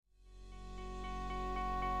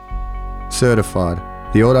Certified,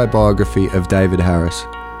 the autobiography of David Harris.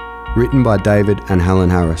 Written by David and Helen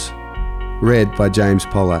Harris. Read by James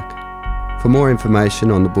Pollack. For more information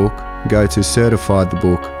on the book, go to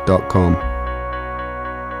certifiedthebook.com.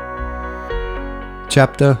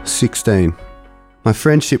 Chapter 16. My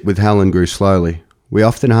friendship with Helen grew slowly. We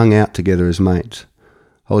often hung out together as mates.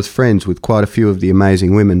 I was friends with quite a few of the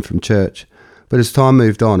amazing women from church, but as time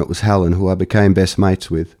moved on, it was Helen who I became best mates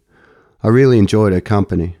with. I really enjoyed her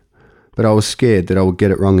company, but I was scared that I would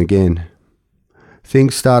get it wrong again.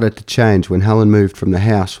 Things started to change when Helen moved from the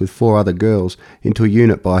house with 4 other girls into a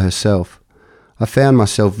unit by herself. I found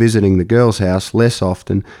myself visiting the girls' house less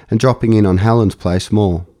often and dropping in on Helen's place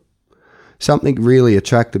more. Something really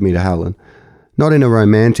attracted me to Helen, not in a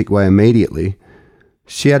romantic way immediately.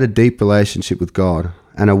 She had a deep relationship with God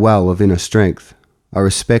and a well of inner strength. I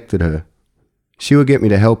respected her. She would get me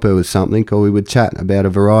to help her with something, or we would chat about a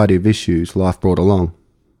variety of issues life brought along.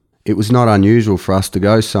 It was not unusual for us to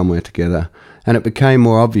go somewhere together, and it became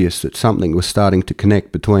more obvious that something was starting to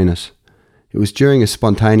connect between us. It was during a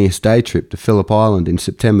spontaneous day trip to Phillip Island in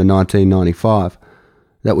September 1995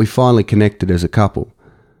 that we finally connected as a couple.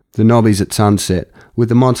 The Nobbies at sunset, with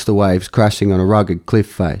the monster waves crashing on a rugged cliff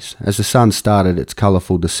face as the sun started its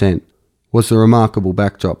colourful descent, was the remarkable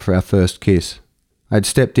backdrop for our first kiss. I had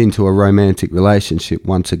stepped into a romantic relationship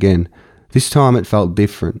once again. This time it felt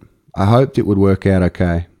different. I hoped it would work out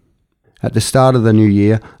okay. At the start of the new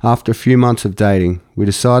year, after a few months of dating, we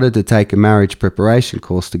decided to take a marriage preparation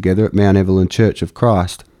course together at Mount Evelyn Church of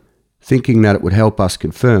Christ, thinking that it would help us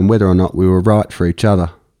confirm whether or not we were right for each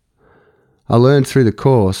other. I learned through the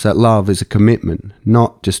course that love is a commitment,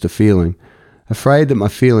 not just a feeling. Afraid that my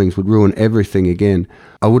feelings would ruin everything again,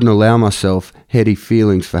 I wouldn't allow myself heady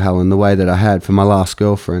feelings for Helen the way that I had for my last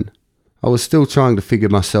girlfriend. I was still trying to figure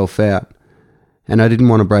myself out, and I didn't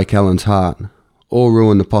want to break Helen's heart, or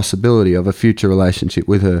ruin the possibility of a future relationship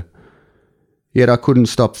with her. Yet I couldn't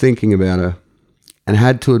stop thinking about her, and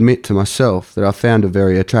had to admit to myself that I found her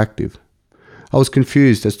very attractive. I was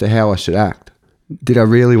confused as to how I should act. Did I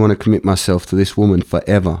really want to commit myself to this woman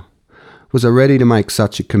forever? Was I ready to make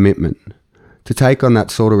such a commitment? To take on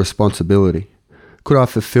that sort of responsibility? Could I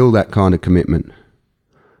fulfill that kind of commitment?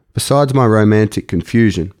 Besides my romantic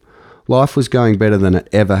confusion, life was going better than it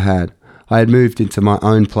ever had. I had moved into my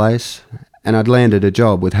own place, and I'd landed a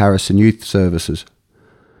job with Harrison Youth Services.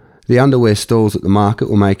 The underwear stalls at the market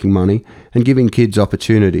were making money and giving kids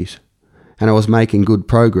opportunities, and I was making good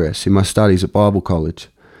progress in my studies at Bible college.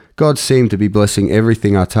 God seemed to be blessing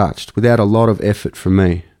everything I touched without a lot of effort from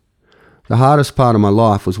me. The hardest part of my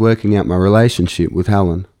life was working out my relationship with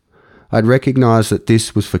Helen. I'd recognised that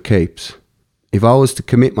this was for keeps. If I was to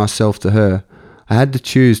commit myself to her, I had to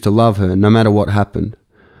choose to love her no matter what happened.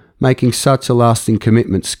 Making such a lasting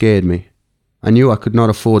commitment scared me. I knew I could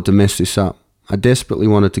not afford to mess this up. I desperately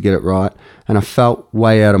wanted to get it right, and I felt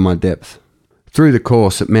way out of my depth. Through the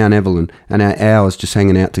course at Mount Evelyn and our hours just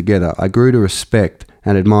hanging out together, I grew to respect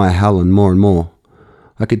and admire Helen more and more.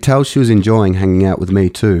 I could tell she was enjoying hanging out with me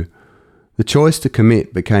too. The choice to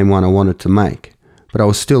commit became one I wanted to make, but I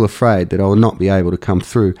was still afraid that I would not be able to come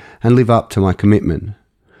through and live up to my commitment.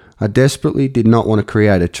 I desperately did not want to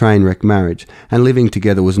create a train wreck marriage, and living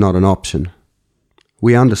together was not an option.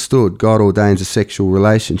 We understood God ordains a sexual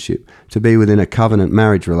relationship to be within a covenant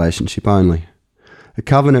marriage relationship only. A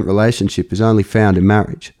covenant relationship is only found in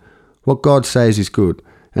marriage. What God says is good,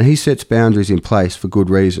 and He sets boundaries in place for good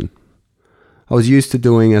reason. I was used to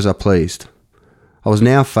doing as I pleased. I was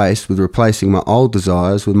now faced with replacing my old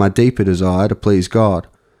desires with my deeper desire to please God.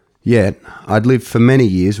 Yet, I'd lived for many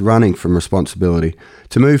years running from responsibility.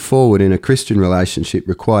 To move forward in a Christian relationship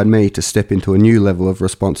required me to step into a new level of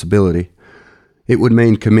responsibility. It would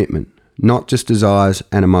mean commitment, not just desires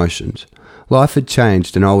and emotions. Life had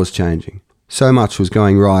changed and I was changing. So much was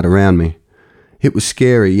going right around me. It was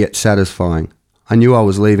scary yet satisfying. I knew I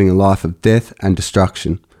was leaving a life of death and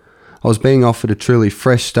destruction. I was being offered a truly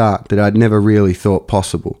fresh start that I'd never really thought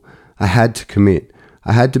possible. I had to commit.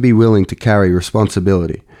 I had to be willing to carry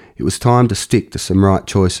responsibility. It was time to stick to some right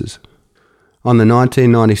choices. On the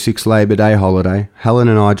 1996 Labor Day holiday, Helen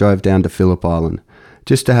and I drove down to Phillip Island,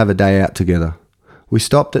 just to have a day out together. We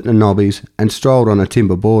stopped at the Nobbies and strolled on a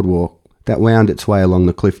timber boardwalk that wound its way along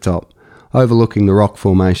the cliff top, overlooking the rock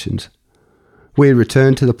formations. We had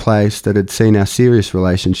returned to the place that had seen our serious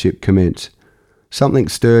relationship commence. Something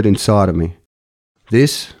stirred inside of me.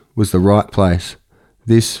 This was the right place.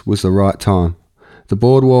 This was the right time. The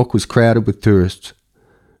boardwalk was crowded with tourists.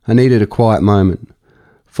 I needed a quiet moment.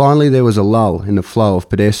 Finally, there was a lull in the flow of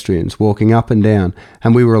pedestrians walking up and down,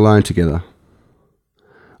 and we were alone together.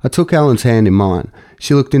 I took Helen's hand in mine.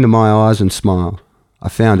 She looked into my eyes and smiled. I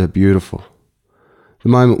found her beautiful. The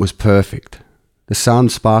moment was perfect. The sun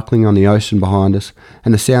sparkling on the ocean behind us,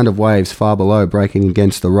 and the sound of waves far below breaking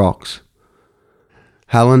against the rocks.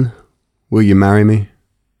 "Helen, will you marry me?"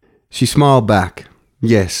 She smiled back.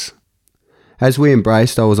 Yes. As we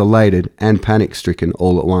embraced, I was elated and panic-stricken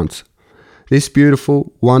all at once. This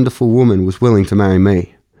beautiful, wonderful woman was willing to marry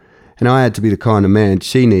me, and I had to be the kind of man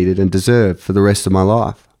she needed and deserved for the rest of my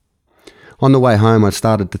life. On the way home, I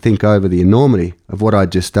started to think over the enormity of what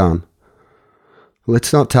I'd just done.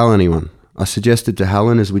 "Let's not tell anyone," I suggested to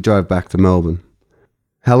Helen as we drove back to Melbourne.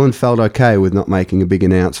 Helen felt okay with not making a big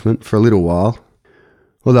announcement for a little while.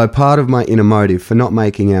 Although part of my inner motive for not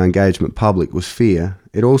making our engagement public was fear,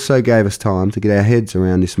 it also gave us time to get our heads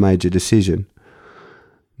around this major decision.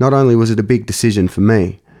 Not only was it a big decision for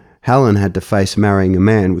me, Helen had to face marrying a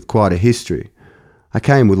man with quite a history. I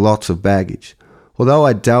came with lots of baggage. Although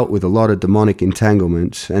I dealt with a lot of demonic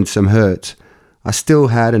entanglements and some hurts, I still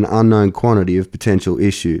had an unknown quantity of potential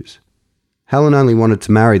issues. Helen only wanted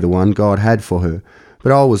to marry the one God had for her,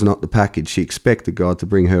 but I was not the package she expected God to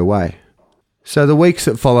bring her way. So the weeks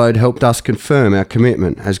that followed helped us confirm our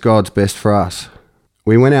commitment as God's best for us.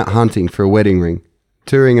 We went out hunting for a wedding ring,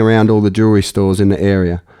 touring around all the jewellery stores in the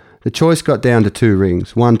area. The choice got down to 2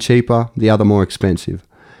 rings, one cheaper, the other more expensive.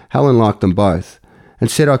 Helen liked them both,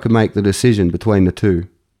 and said I could make the decision between the 2.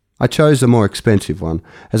 I chose the more expensive one,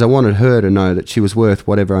 as I wanted her to know that she was worth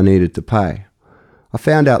whatever I needed to pay. I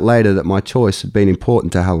found out later that my choice had been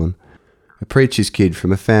important to Helen. A preacher's kid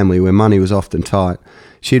from a family where money was often tight,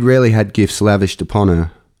 she had rarely had gifts lavished upon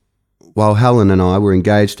her. While Helen and I were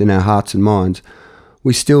engaged in our hearts and minds,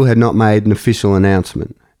 we still had not made an official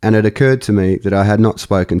announcement, and it occurred to me that I had not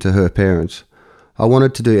spoken to her parents. I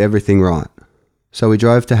wanted to do everything right. So we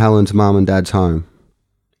drove to Helen's mum and dad's home.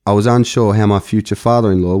 I was unsure how my future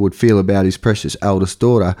father-in-law would feel about his precious eldest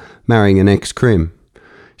daughter marrying an ex-crim.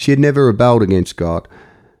 She had never rebelled against God,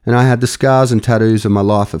 and I had the scars and tattoos of my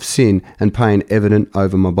life of sin and pain evident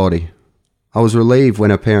over my body. I was relieved when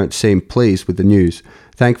her parents seemed pleased with the news.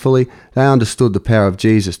 Thankfully, they understood the power of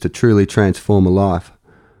Jesus to truly transform a life.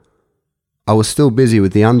 I was still busy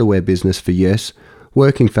with the underwear business for Yes,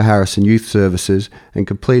 working for Harrison Youth Services and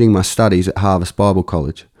completing my studies at Harvest Bible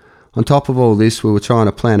College. On top of all this, we were trying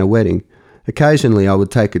to plan a wedding. Occasionally I would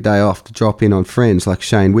take a day off to drop in on friends like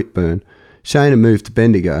Shane Whitburn. Shane had moved to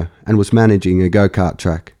Bendigo and was managing a go-kart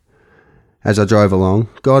track. As I drove along,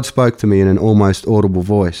 God spoke to me in an almost audible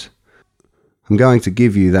voice. "I'm going to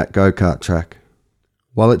give you that go-kart track."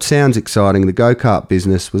 While it sounds exciting, the go-kart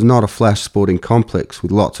business was not a flash sporting complex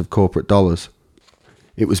with lots of corporate dollars.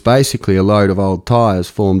 It was basically a load of old tyres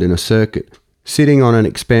formed in a circuit, sitting on an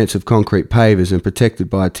expanse of concrete pavers and protected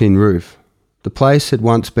by a tin roof. The place had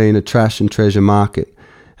once been a trash and treasure market,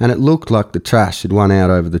 and it looked like the trash had won out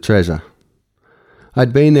over the treasure.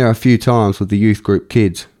 I'd been there a few times with the youth group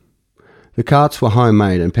kids. The karts were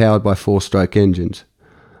homemade and powered by 4-stroke engines.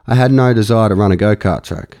 I had no desire to run a go-kart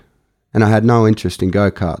track, and I had no interest in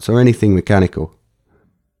go-karts or anything mechanical.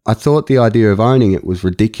 I thought the idea of owning it was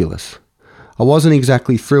ridiculous. I wasn't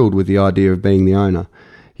exactly thrilled with the idea of being the owner,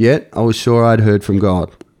 yet I was sure I'd heard from God.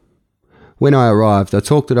 When I arrived, I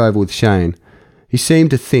talked it over with Shane. He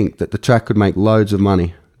seemed to think that the track could make loads of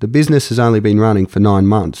money. The business has only been running for 9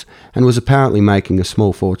 months and was apparently making a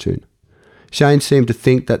small fortune. Shane seemed to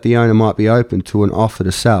think that the owner might be open to an offer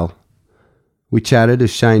to sell. We chatted as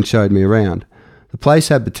Shane showed me around. The place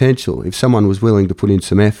had potential if someone was willing to put in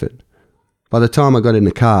some effort. By the time I got in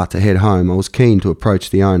the car to head home, I was keen to approach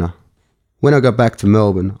the owner. When I got back to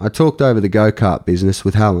Melbourne, I talked over the go-kart business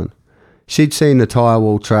with Helen. She'd seen the tyre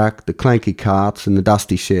wall track, the clanky carts and the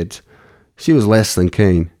dusty sheds. She was less than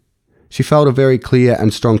keen. She felt a very clear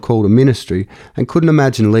and strong call to ministry and couldn't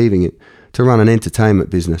imagine leaving it to run an entertainment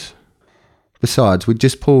business. Besides, we'd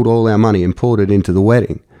just pulled all our money and poured it into the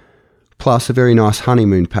wedding, plus a very nice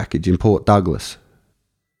honeymoon package in Port Douglas.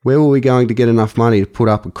 Where were we going to get enough money to put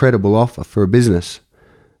up a credible offer for a business?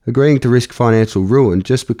 Agreeing to risk financial ruin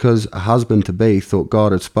just because a husband-to-be thought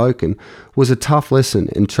God had spoken was a tough lesson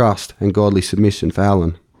in trust and godly submission for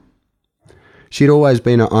Helen. She'd always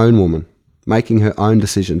been her own woman, making her own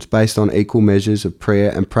decisions based on equal measures of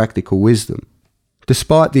prayer and practical wisdom.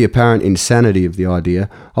 Despite the apparent insanity of the idea,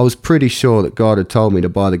 I was pretty sure that God had told me to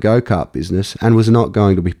buy the go-kart business and was not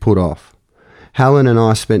going to be put off. Helen and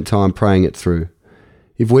I spent time praying it through.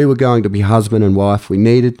 If we were going to be husband and wife, we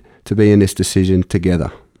needed to be in this decision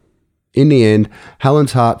together. In the end,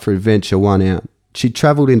 Helen's heart for adventure won out. She'd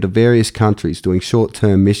travelled into various countries doing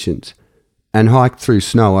short-term missions and hiked through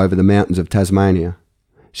snow over the mountains of Tasmania.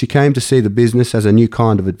 She came to see the business as a new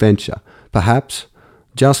kind of adventure. Perhaps,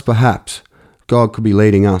 just perhaps, God could be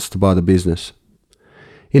leading us to buy the business.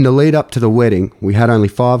 In the lead up to the wedding, we had only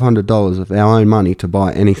 $500 of our own money to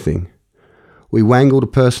buy anything. We wangled a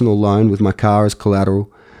personal loan with my car as collateral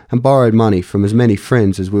and borrowed money from as many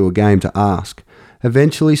friends as we were game to ask,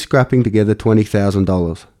 eventually scrapping together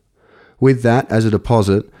 $20,000. With that as a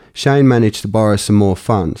deposit, Shane managed to borrow some more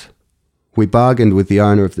funds. We bargained with the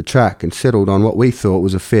owner of the track and settled on what we thought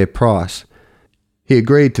was a fair price. He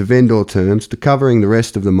agreed to vendor terms to covering the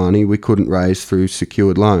rest of the money we couldn't raise through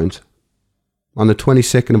secured loans. On the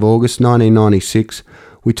 22nd of August 1996,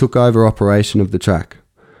 we took over operation of the track.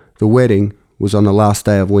 The wedding was on the last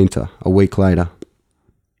day of winter, a week later.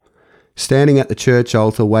 Standing at the church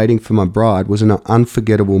altar waiting for my bride was an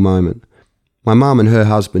unforgettable moment. My mum and her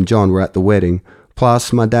husband John were at the wedding,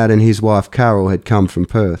 plus my dad and his wife Carol had come from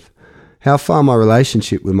Perth. How far my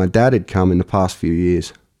relationship with my dad had come in the past few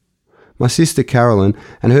years. My sister Carolyn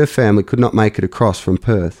and her family could not make it across from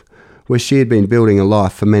Perth, where she had been building a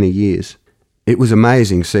life for many years. It was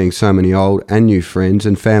amazing seeing so many old and new friends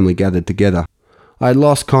and family gathered together. I had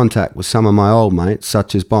lost contact with some of my old mates,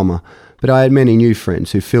 such as Bomber, but I had many new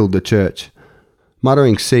friends who filled the church.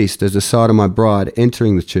 Muttering ceased as the sight of my bride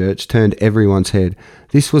entering the church turned everyone's head.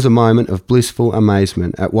 This was a moment of blissful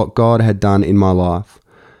amazement at what God had done in my life.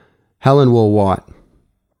 Helen wore white.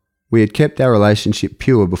 We had kept our relationship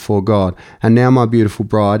pure before God, and now my beautiful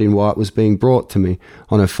bride in white was being brought to me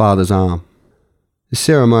on her father's arm. The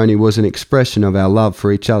ceremony was an expression of our love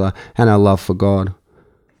for each other and our love for God.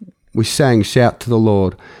 We sang "Shout to the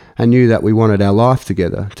Lord" and knew that we wanted our life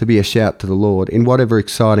together to be a shout to the Lord in whatever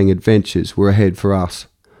exciting adventures were ahead for us.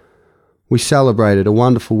 We celebrated a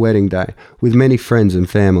wonderful wedding day with many friends and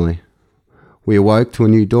family. We awoke to a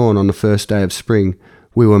new dawn on the first day of spring.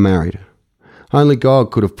 We were married. Only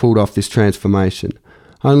God could have pulled off this transformation.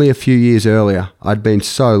 Only a few years earlier, I'd been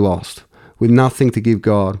so lost, with nothing to give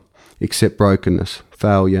God except brokenness,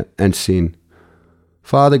 failure, and sin.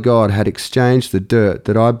 Father God had exchanged the dirt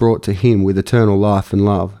that I brought to him with eternal life and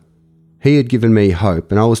love. He had given me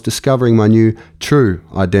hope, and I was discovering my new, true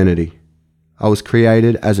identity. I was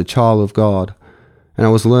created as a child of God, and I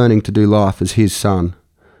was learning to do life as his son.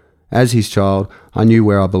 As his child, I knew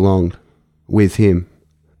where I belonged, with him.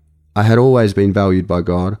 I had always been valued by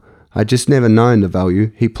God. I'd just never known the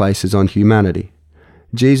value he places on humanity.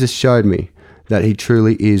 Jesus showed me that he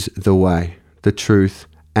truly is the way, the truth,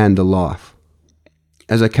 and the life.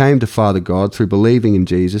 As I came to Father God through believing in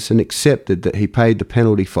Jesus and accepted that he paid the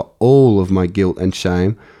penalty for all of my guilt and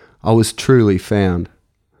shame, I was truly found.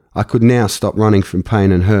 I could now stop running from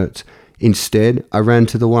pain and hurts. Instead, I ran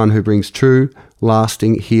to the one who brings true,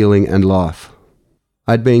 lasting healing and life.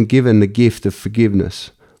 I'd been given the gift of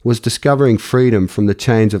forgiveness, was discovering freedom from the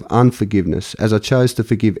chains of unforgiveness as I chose to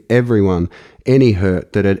forgive everyone any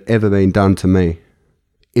hurt that had ever been done to me.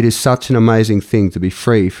 It is such an amazing thing to be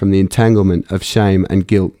free from the entanglement of shame and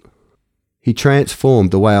guilt. He transformed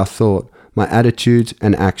the way I thought, my attitudes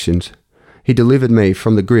and actions. He delivered me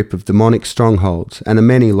from the grip of demonic strongholds and the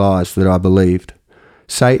many lies that I believed.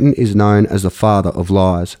 Satan is known as the father of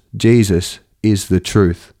lies. Jesus is the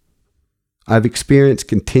truth. I've experienced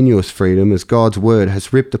continuous freedom as God's word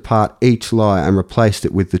has ripped apart each lie and replaced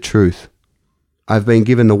it with the truth. I've been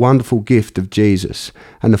given the wonderful gift of Jesus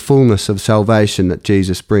and the fullness of salvation that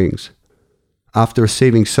Jesus brings. After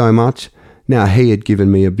receiving so much, now he had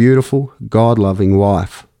given me a beautiful, God-loving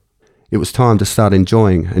wife. It was time to start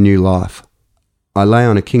enjoying a new life. I lay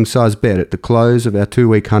on a king-size bed at the close of our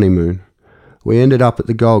 2-week honeymoon. We ended up at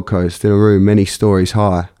the Gold Coast in a room many stories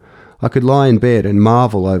high. I could lie in bed and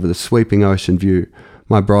marvel over the sweeping ocean view,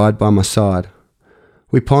 my bride by my side.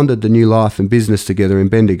 We pondered the new life and business together in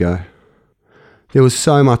Bendigo. There was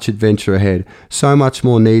so much adventure ahead, so much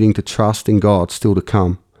more needing to trust in God still to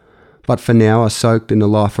come. But for now I soaked in the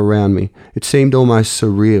life around me. It seemed almost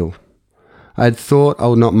surreal. I had thought I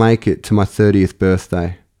would not make it to my 30th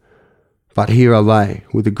birthday. But here I lay,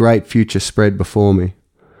 with a great future spread before me.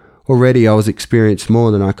 Already I was experienced more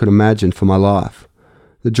than I could imagine for my life.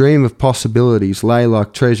 The dream of possibilities lay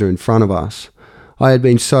like treasure in front of us. I had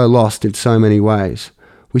been so lost in so many ways.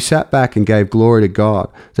 We sat back and gave glory to God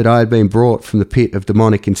that I had been brought from the pit of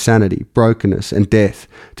demonic insanity, brokenness, and death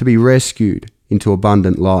to be rescued into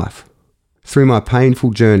abundant life. Through my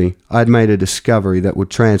painful journey, I had made a discovery that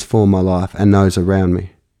would transform my life and those around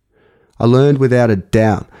me. I learned without a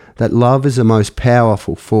doubt that love is the most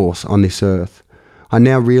powerful force on this earth. I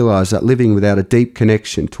now realize that living without a deep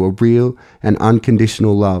connection to a real and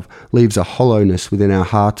unconditional love leaves a hollowness within our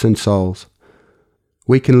hearts and souls.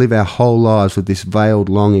 We can live our whole lives with this veiled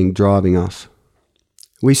longing driving us.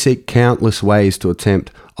 We seek countless ways to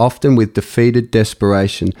attempt, often with defeated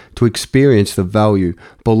desperation, to experience the value,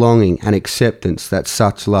 belonging, and acceptance that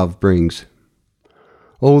such love brings.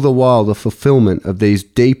 All the while the fulfillment of these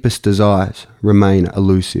deepest desires remain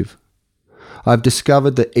elusive. I've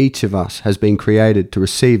discovered that each of us has been created to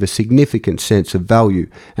receive a significant sense of value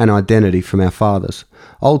and identity from our fathers.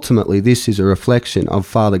 Ultimately, this is a reflection of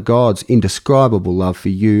Father God's indescribable love for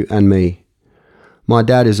you and me. My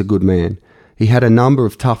dad is a good man. He had a number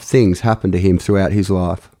of tough things happen to him throughout his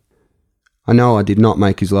life. I know I did not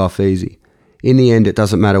make his life easy. In the end, it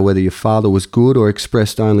doesn't matter whether your father was good or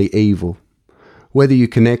expressed only evil, whether you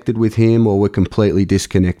connected with him or were completely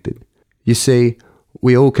disconnected. You see,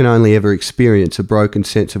 we all can only ever experience a broken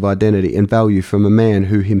sense of identity and value from a man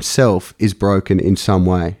who himself is broken in some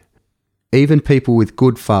way. Even people with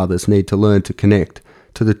good fathers need to learn to connect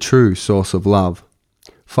to the true source of love,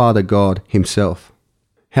 Father God himself.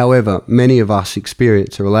 However, many of us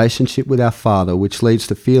experience a relationship with our Father which leads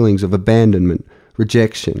to feelings of abandonment,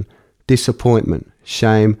 rejection, disappointment,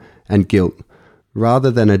 shame, and guilt, rather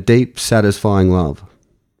than a deep, satisfying love.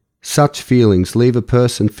 Such feelings leave a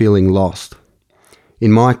person feeling lost.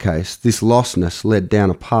 In my case, this lostness led down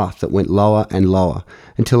a path that went lower and lower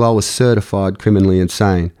until I was certified criminally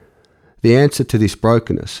insane. The answer to this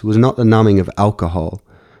brokenness was not the numbing of alcohol.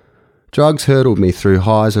 Drugs hurtled me through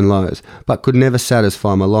highs and lows, but could never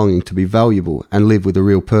satisfy my longing to be valuable and live with a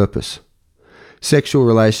real purpose. Sexual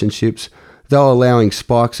relationships, though allowing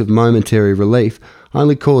spikes of momentary relief,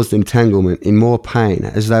 only caused entanglement in more pain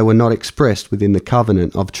as they were not expressed within the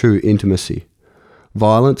covenant of true intimacy.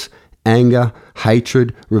 Violence, anger,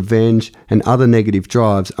 hatred, revenge, and other negative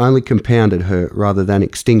drives only compounded hurt rather than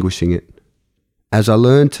extinguishing it. As I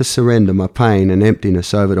learned to surrender my pain and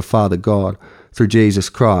emptiness over to Father God through Jesus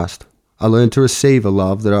Christ, I learned to receive a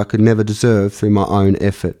love that I could never deserve through my own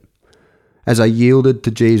effort. As I yielded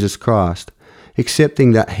to Jesus Christ,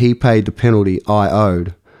 accepting that He paid the penalty I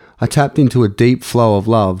owed, I tapped into a deep flow of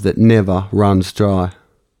love that never runs dry.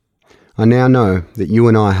 I now know that you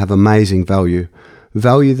and I have amazing value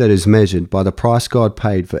that is measured by the price God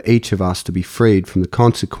paid for each of us to be freed from the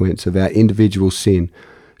consequence of our individual sin,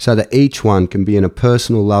 so that each one can be in a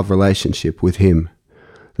personal love relationship with Him.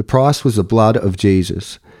 The price was the blood of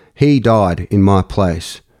Jesus. He died in my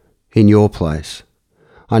place, in your place.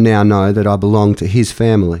 I now know that I belong to His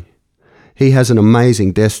family. He has an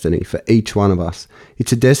amazing destiny for each one of us.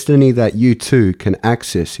 It's a destiny that you too can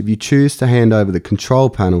access if you choose to hand over the control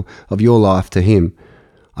panel of your life to Him.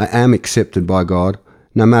 I am accepted by God,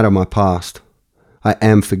 no matter my past. I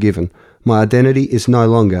am forgiven. My identity is no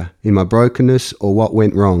longer in my brokenness or what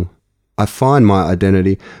went wrong. I find my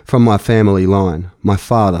identity from my family line, my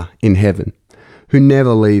Father in heaven, who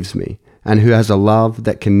never leaves me and who has a love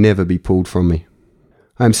that can never be pulled from me.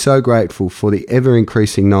 I am so grateful for the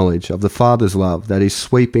ever-increasing knowledge of the Father's love that is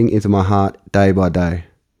sweeping into my heart day by day.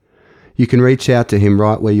 You can reach out to Him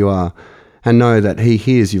right where you are and know that He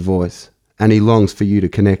hears your voice and He longs for you to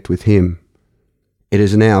connect with Him. It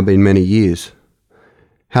has now been many years.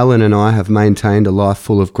 Helen and I have maintained a life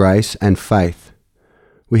full of grace and faith.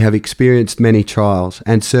 We have experienced many trials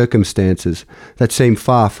and circumstances that seem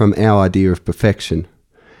far from our idea of perfection.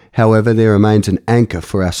 However, there remains an anchor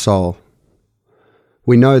for our soul.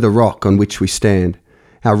 We know the rock on which we stand.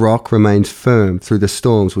 Our rock remains firm through the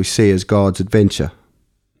storms we see as God's adventure.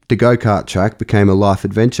 The go-kart track became a life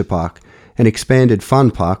adventure park, an expanded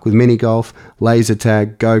fun park with mini golf, laser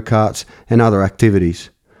tag, go-karts and other activities.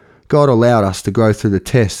 God allowed us to go through the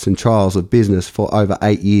tests and trials of business for over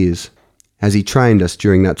 8 years, as He trained us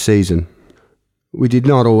during that season. We did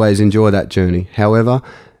not always enjoy that journey. However,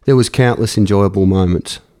 there was countless enjoyable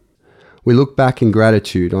moments. We look back in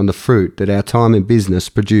gratitude on the fruit that our time in business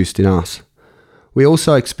produced in us. We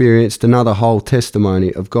also experienced another whole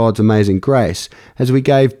testimony of God's amazing grace as we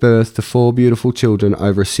gave birth to 4 beautiful children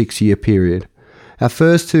over a 6-year period. Our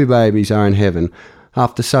first 2 babies are in heaven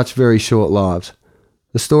after such very short lives.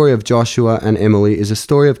 The story of Joshua and Emily is a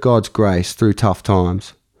story of God's grace through tough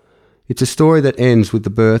times. It's a story that ends with the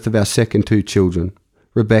birth of our second 2 children,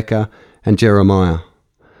 Rebecca and Jeremiah,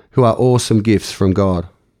 who are awesome gifts from God.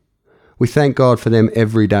 We thank God for them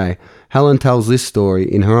every day. Helen tells this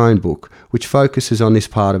story in her own book, which focuses on this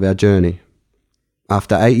part of our journey.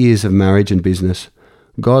 After 8 years of marriage and business,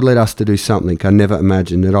 God led us to do something I never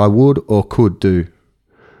imagined that I would or could do.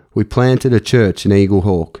 We planted a church in Eagle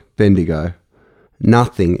Hawk, Bendigo.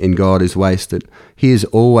 Nothing in God is wasted. He is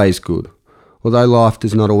always good, although life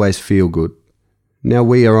does not always feel good. Now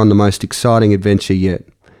we are on the most exciting adventure yet.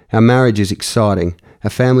 Our marriage is exciting, our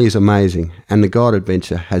family is amazing, and the God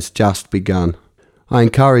adventure has just begun. I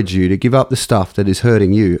encourage you to give up the stuff that is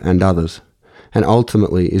hurting you and others, and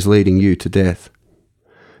ultimately is leading you to death.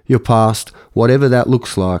 Your past, whatever that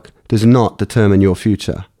looks like, does not determine your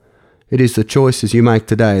future. It is the choices you make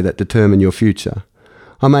today that determine your future.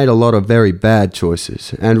 I made a lot of very bad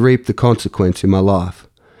choices and reaped the consequence in my life.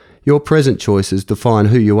 Your present choices define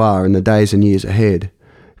who you are in the days and years ahead.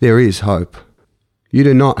 There is hope. You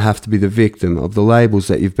do not have to be the victim of the labels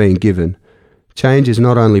that you've been given. Change is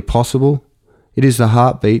not only possible, it is the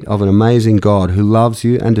heartbeat of an amazing God who loves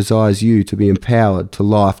you and desires you to be empowered to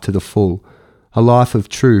life to the full, a life of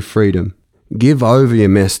true freedom. Give over your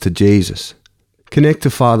mess to Jesus. Connect to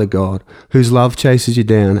Father God, whose love chases you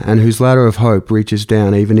down and whose ladder of hope reaches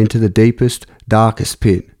down even into the deepest, darkest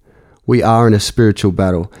pit. We are in a spiritual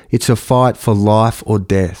battle. It's a fight for life or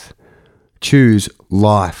death. Choose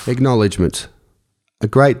life. Acknowledgements. A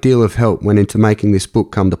great deal of help went into making this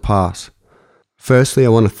book come to pass. Firstly, I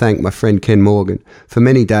want to thank my friend Ken Morgan for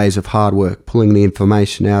many days of hard work pulling the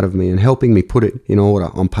information out of me and helping me put it in order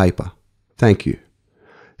on paper. Thank you.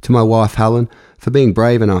 To my wife Helen for being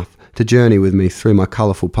brave enough to journey with me through my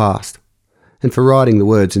colourful past, and for writing the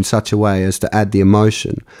words in such a way as to add the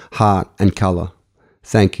emotion, heart and colour.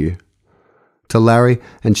 Thank you. To Larry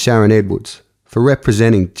and Sharon Edwards for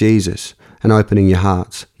representing Jesus and opening your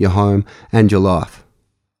hearts, your home and your life.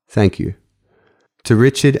 Thank you. To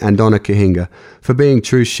Richard and Donna Kahinga for being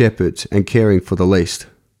true shepherds and caring for the least.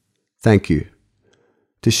 Thank you.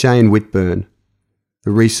 To Shane Whitburn,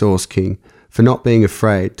 the Resource King, for not being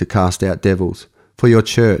afraid to cast out devils, for your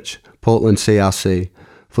church, Portland CRC,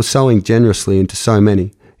 for sowing generously into so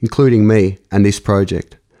many, including me and this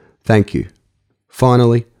project. Thank you.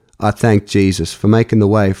 Finally, I thank Jesus for making the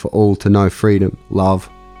way for all to know freedom, love,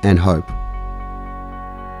 and hope.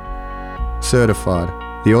 Certified,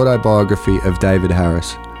 the autobiography of David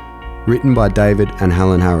Harris. Written by David and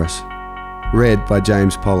Helen Harris. Read by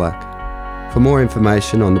James Pollack. For more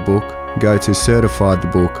information on the book, go to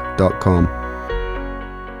certifiedthebook.com.